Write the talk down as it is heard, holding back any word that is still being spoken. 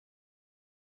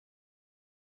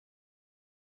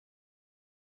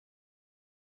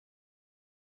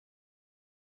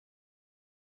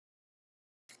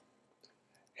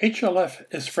HLF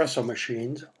espresso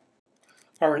machines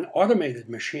are an automated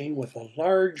machine with a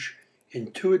large,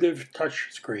 intuitive touch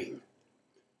screen.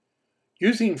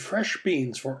 Using fresh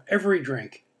beans for every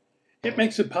drink, it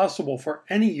makes it possible for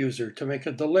any user to make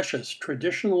a delicious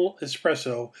traditional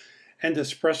espresso and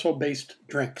espresso-based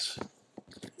drinks.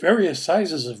 Various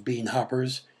sizes of bean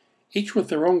hoppers, each with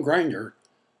their own grinder,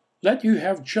 let you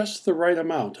have just the right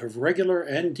amount of regular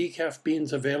and decaf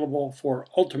beans available for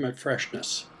ultimate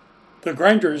freshness. The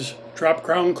grinders drop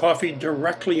ground coffee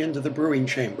directly into the brewing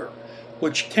chamber,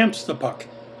 which tamps the puck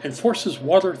and forces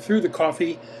water through the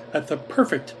coffee at the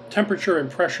perfect temperature and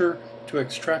pressure to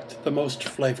extract the most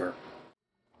flavor.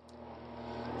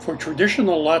 For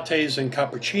traditional lattes and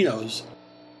cappuccinos,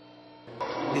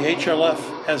 the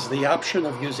HLF has the option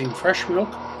of using fresh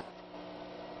milk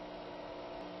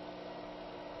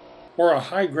or a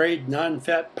high-grade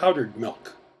non-fat powdered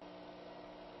milk.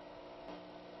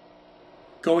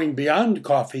 Going beyond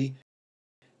coffee,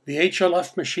 the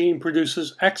HLF machine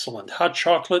produces excellent hot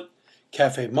chocolate,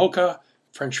 cafe mocha,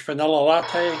 French vanilla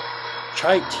latte,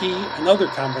 chai tea, and other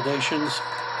combinations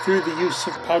through the use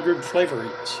of powdered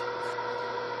flavorings.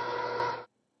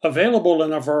 Available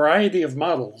in a variety of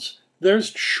models, there's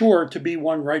sure to be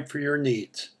one right for your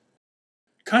needs.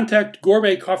 Contact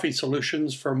Gourmet Coffee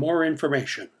Solutions for more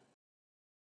information.